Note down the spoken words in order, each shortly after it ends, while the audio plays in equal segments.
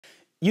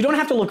You don't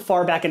have to look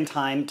far back in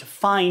time to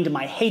find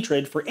my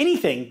hatred for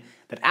anything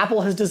that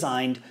Apple has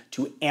designed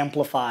to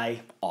amplify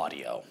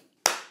audio.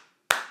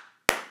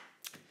 All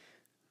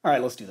right,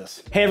 let's do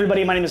this. Hey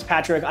everybody, my name is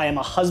Patrick. I am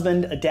a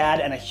husband, a dad,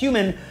 and a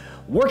human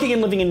working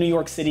and living in New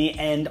York City,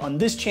 and on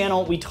this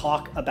channel, we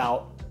talk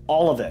about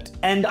all of it.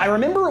 And I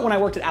remember when I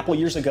worked at Apple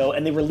years ago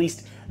and they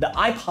released the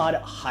iPod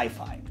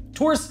Hi-Fi.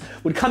 Tourists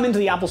would come into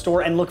the Apple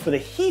store and look for the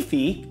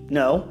Hi-Fi,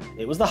 no,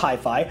 it was the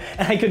Hi-Fi,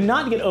 and I could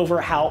not get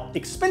over how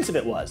expensive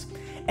it was.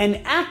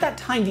 And at that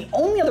time, the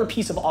only other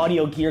piece of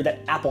audio gear that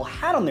Apple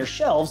had on their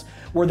shelves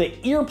were the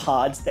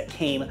Earpods that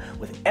came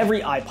with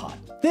every iPod.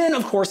 Then,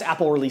 of course,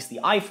 Apple released the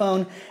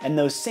iPhone, and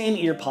those same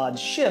Earpods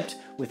shipped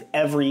with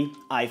every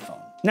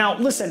iPhone. Now,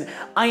 listen,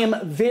 I am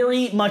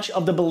very much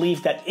of the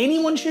belief that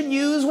anyone should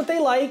use what they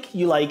like.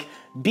 You like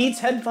Beats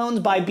headphones,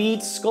 buy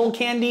Beats, Skull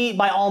Candy,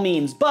 by all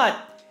means, but,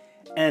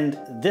 and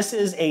this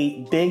is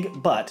a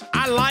big but,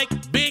 I like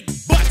big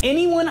butts.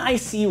 Anyone I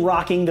see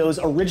rocking those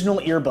original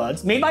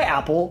earbuds made by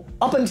Apple,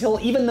 up until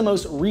even the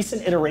most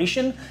recent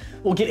iteration,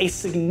 will get a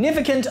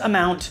significant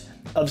amount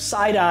of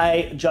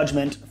side-eye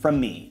judgment from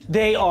me.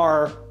 They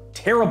are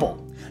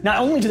terrible. Not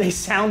only do they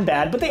sound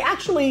bad, but they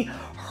actually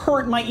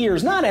hurt my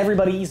ears. Not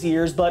everybody's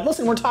ears, but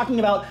listen, we're talking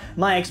about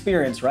my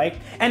experience, right?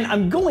 And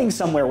I'm going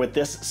somewhere with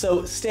this,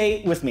 so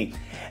stay with me.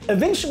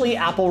 Eventually,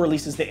 Apple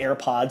releases the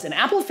AirPods, and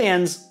Apple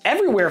fans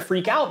everywhere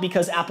freak out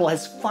because Apple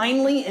has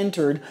finally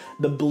entered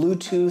the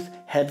Bluetooth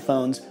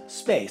headphones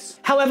space.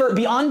 However,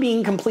 beyond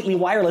being completely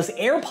wireless,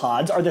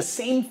 AirPods are the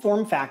same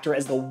form factor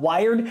as the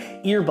wired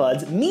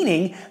earbuds,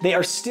 meaning they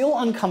are still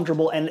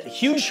uncomfortable, and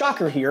huge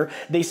shocker here,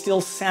 they still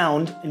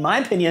sound, in my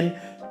opinion,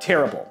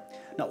 terrible.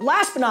 Now,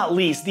 last but not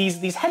least,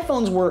 these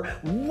headphones were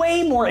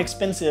way more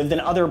expensive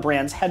than other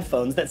brands'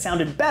 headphones that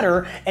sounded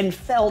better and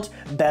felt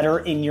better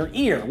in your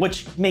ear,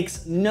 which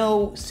makes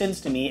no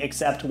sense to me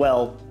except,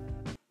 well,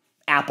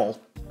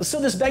 Apple. So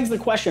this begs the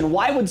question,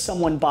 why would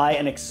someone buy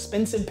an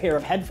expensive pair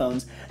of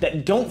headphones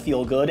that don't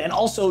feel good and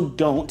also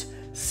don't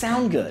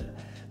sound good?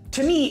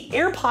 To me,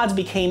 AirPods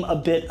became a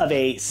bit of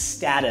a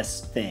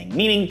status thing,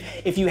 meaning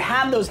if you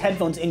had those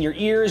headphones in your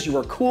ears, you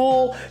were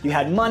cool, you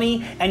had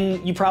money,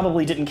 and you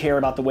probably didn't care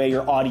about the way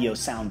your audio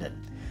sounded.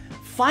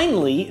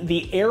 Finally,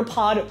 the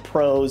AirPod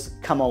Pros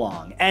come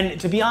along, and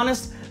to be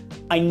honest,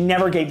 I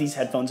never gave these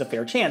headphones a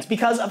fair chance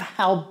because of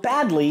how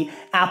badly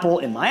Apple,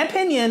 in my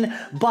opinion,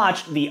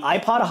 botched the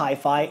iPod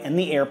Hi-Fi and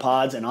the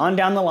AirPods and on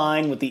down the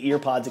line with the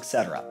EarPods,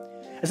 etc.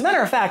 As a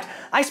matter of fact,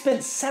 I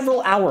spent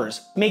several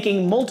hours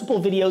making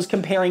multiple videos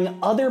comparing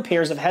other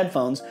pairs of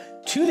headphones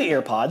to the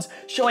AirPods,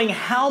 showing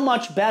how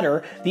much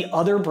better the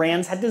other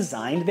brands had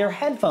designed their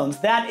headphones.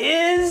 That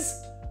is,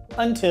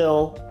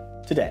 until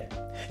today.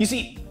 You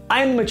see,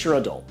 I am a mature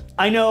adult.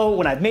 I know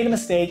when I've made a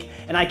mistake,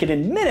 and I can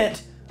admit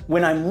it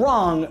when I'm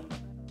wrong.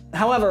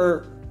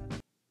 However,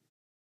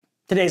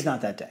 today's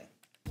not that day.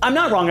 I'm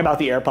not wrong about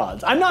the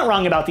AirPods. I'm not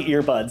wrong about the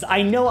earbuds.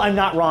 I know I'm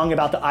not wrong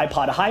about the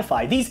iPod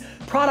Hi-Fi. These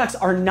products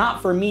are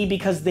not for me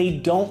because they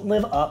don't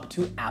live up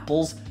to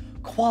Apple's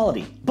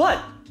quality. But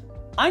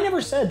I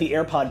never said the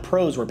AirPod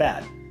Pros were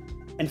bad.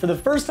 And for the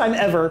first time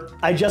ever,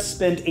 I just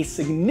spent a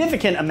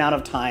significant amount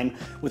of time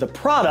with a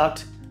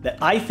product that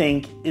I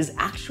think is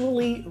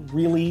actually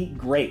really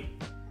great.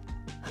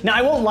 Now,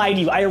 I won't lie to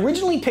you, I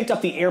originally picked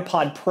up the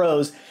AirPod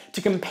Pros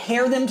to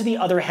compare them to the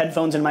other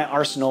headphones in my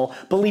arsenal,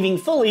 believing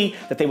fully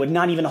that they would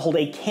not even hold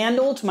a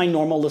candle to my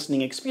normal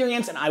listening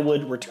experience and I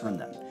would return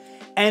them.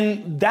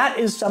 And that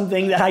is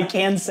something that I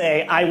can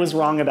say I was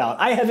wrong about.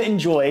 I have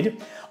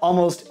enjoyed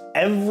almost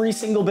every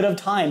single bit of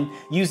time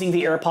using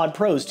the AirPod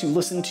Pros to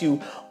listen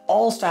to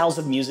all styles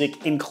of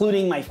music,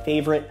 including my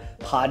favorite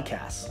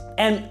podcasts.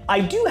 And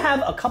I do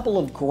have a couple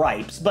of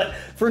gripes, but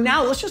for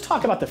now, let's just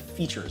talk about the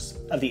features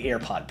of the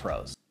AirPod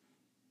Pros.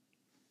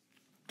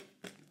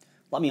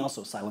 Let me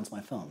also silence my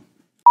phone.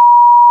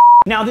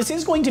 Now, this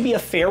is going to be a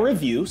fair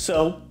review,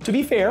 so to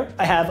be fair,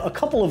 I have a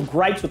couple of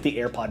gripes with the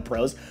AirPod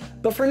Pros,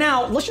 but for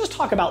now, let's just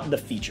talk about the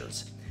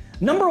features.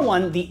 Number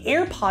one, the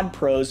AirPod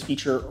Pros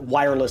feature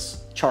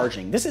wireless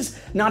charging. This is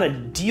not a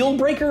deal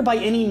breaker by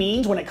any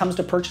means when it comes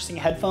to purchasing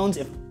headphones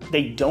if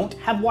they don't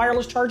have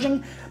wireless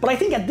charging, but I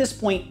think at this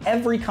point,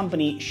 every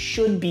company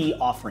should be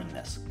offering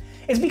this.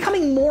 It's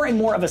becoming more and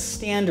more of a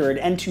standard,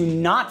 and to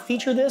not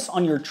feature this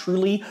on your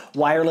truly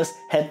wireless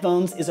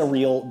headphones is a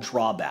real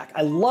drawback.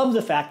 I love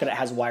the fact that it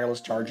has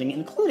wireless charging,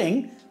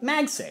 including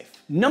MagSafe.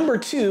 Number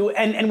two,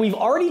 and we've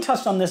already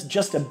touched on this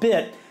just a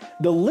bit,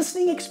 the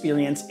listening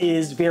experience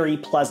is very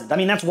pleasant. I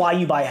mean, that's why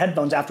you buy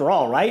headphones after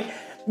all, right?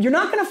 You're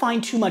not gonna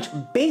find too much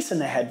bass in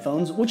the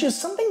headphones, which is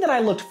something that I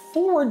looked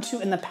forward to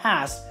in the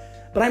past,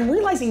 but I'm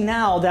realizing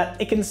now that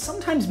it can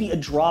sometimes be a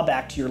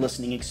drawback to your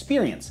listening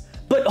experience.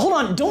 But hold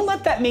on, don't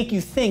let that make you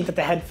think that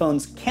the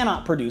headphones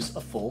cannot produce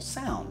a full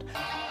sound.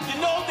 You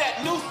know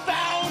that new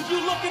sound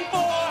you're looking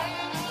for?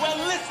 Well,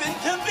 listen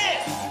to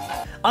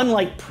this.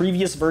 Unlike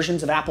previous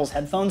versions of Apple's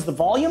headphones, the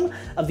volume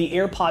of the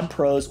AirPod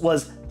Pros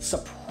was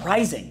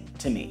surprising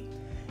to me.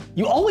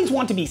 You always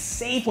want to be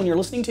safe when you're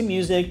listening to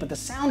music, but the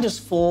sound is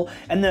full,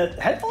 and the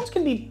headphones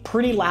can be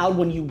pretty loud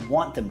when you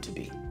want them to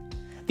be.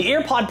 The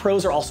AirPod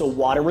Pros are also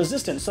water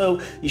resistant,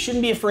 so you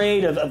shouldn't be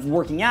afraid of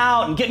working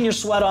out and getting your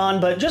sweat on,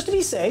 but just to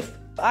be safe,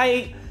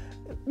 I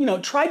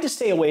tried to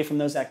stay away from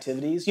those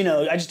activities.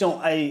 I just don't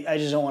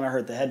want to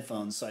hurt the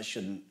headphones, so I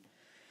shouldn't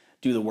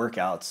do the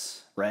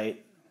workouts,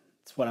 right?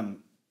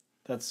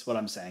 That's what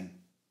I'm saying.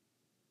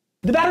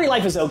 The battery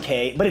life is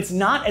okay, but it's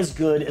not as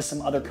good as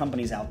some other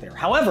companies out there.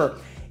 However,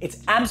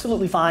 it's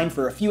absolutely fine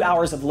for a few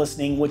hours of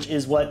listening, which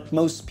is what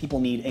most people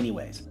need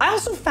anyways. I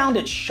also found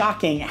it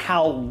shocking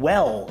how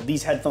well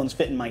these headphones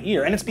fit in my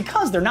ear, and it's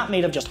because they're not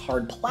made of just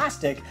hard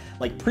plastic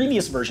like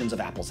previous versions of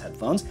Apple's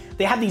headphones.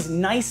 They have these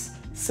nice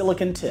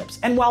silicone tips,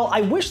 and while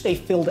I wish they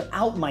filled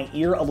out my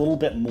ear a little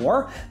bit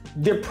more,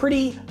 they're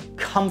pretty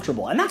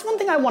comfortable. And that's one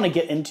thing I want to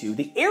get into.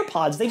 The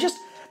AirPods,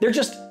 they're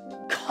just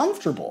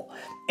comfortable.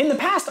 In the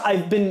past,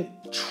 I've been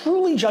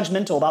truly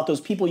judgmental about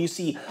those people you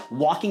see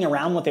walking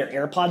around with their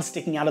AirPods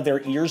sticking out of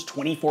their ears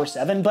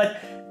 24/7,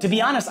 but to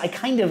be honest, I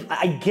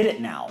get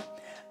it now.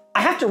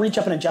 I have to reach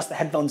up and adjust the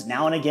headphones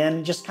now and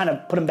again, just kind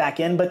of put them back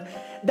in, but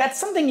that's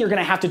something you're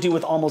gonna have to do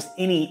with almost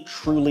any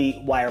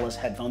truly wireless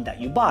headphone that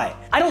you buy.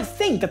 I don't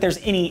think that there's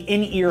any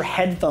in-ear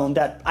headphone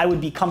that I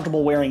would be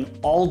comfortable wearing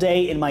all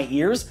day in my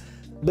ears,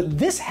 but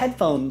this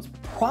headphone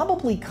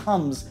probably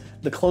comes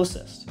the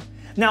closest.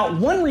 Now,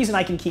 one reason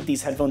I can keep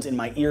these headphones in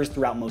my ears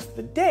throughout most of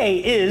the day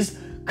is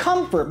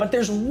comfort, but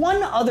there's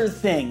one other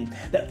thing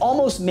that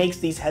almost makes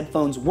these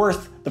headphones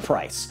worth the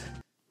price.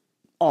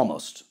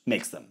 Almost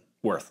makes them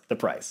worth the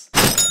price.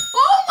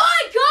 Oh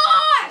my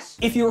gosh!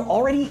 If you're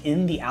already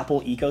in the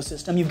Apple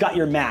ecosystem, you've got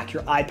your Mac,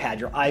 your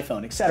iPad, your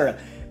iPhone, etc.,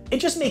 it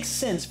just makes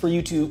sense for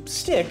you to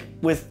stick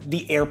with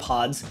the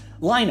AirPods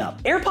lineup.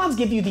 AirPods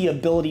give you the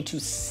ability to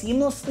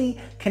seamlessly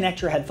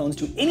connect your headphones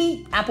to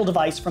any Apple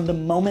device from the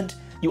moment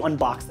you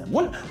unbox them.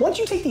 Once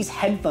you take these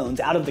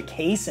headphones out of the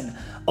case and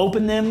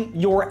open them,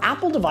 your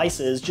Apple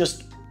devices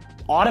just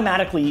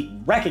automatically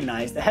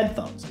recognize the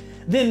headphones.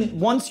 Then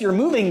once you're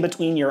moving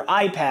between your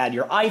iPad,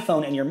 your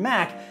iPhone, and your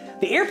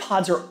Mac, the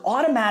AirPods are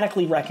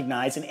automatically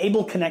recognized and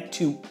able to connect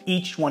to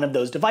each one of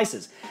those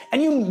devices.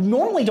 And you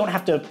normally don't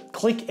have to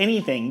click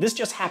anything. This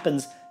just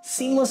happens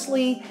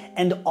seamlessly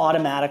and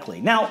automatically.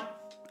 Now,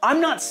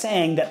 I'm not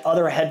saying that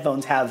other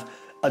headphones have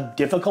a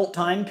difficult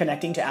time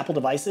connecting to Apple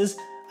devices.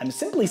 I'm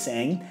simply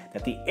saying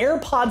that the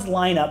AirPods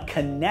lineup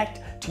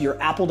connect to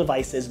your Apple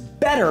devices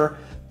better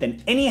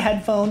than any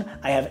headphone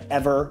I have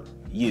ever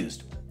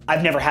used.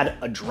 I've never had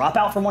a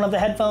dropout from one of the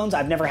headphones.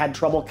 I've never had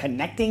trouble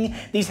connecting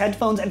these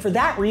headphones, and for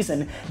that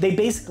reason, they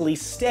basically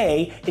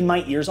stay in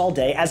my ears all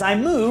day as I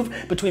move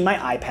between my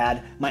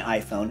iPad, my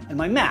iPhone, and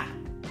my Mac.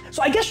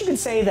 So I guess you could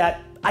say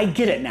that I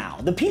get it now.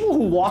 The people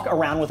who walk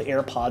around with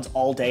AirPods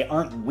all day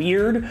aren't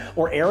weird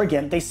or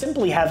arrogant. They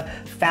simply have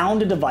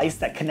found a device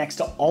that connects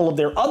to all of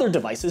their other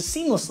devices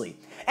seamlessly.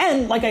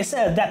 And like I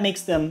said, that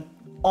makes them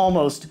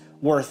almost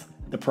worth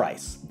the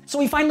price. So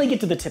we finally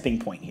get to the tipping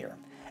point here.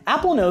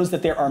 Apple knows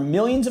that there are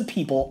millions of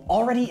people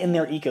already in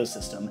their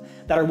ecosystem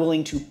that are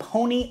willing to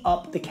pony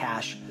up the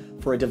cash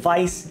for a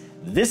device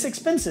this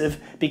expensive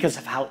because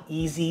of how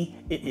easy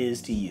it is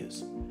to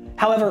use.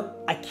 However,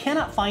 I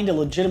cannot find a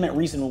legitimate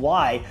reason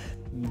why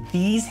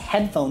these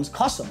headphones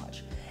cost so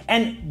much.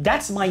 And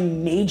that's my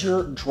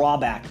major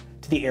drawback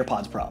to the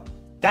AirPods Pro.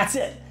 That's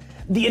it.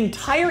 The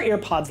entire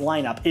AirPods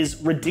lineup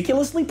is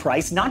ridiculously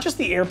priced, not just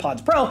the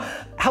AirPods Pro.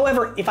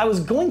 However, if I was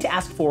going to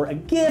ask for a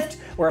gift,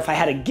 or if I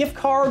had a gift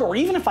card, or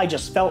even if I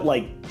just felt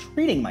like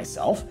treating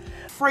myself,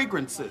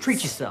 fragrances,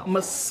 Treat yourself.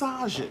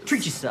 massages,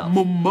 Treat yourself.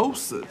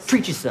 mimosas,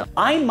 Treat yourself.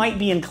 I might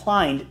be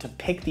inclined to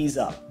pick these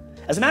up.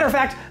 As a matter of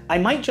fact, I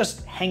might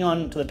just hang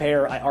on to the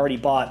pair I already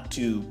bought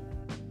to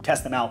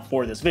test them out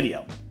for this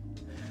video.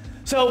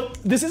 So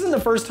this isn't the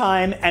first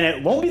time, and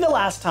it won't be the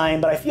last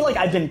time, but I feel like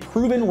I've been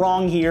proven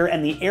wrong here,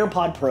 and the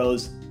AirPod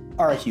Pros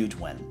are a huge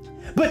win.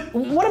 But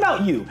what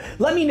about you?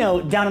 Let me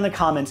know down in the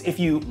comments if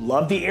you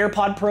love the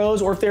AirPod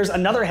Pros or if there's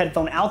another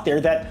headphone out there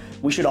that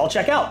we should all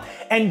check out.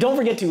 And don't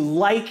forget to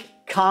like,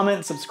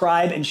 comment,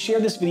 subscribe, and share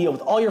this video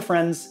with all your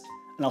friends,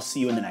 and I'll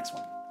see you in the next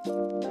one.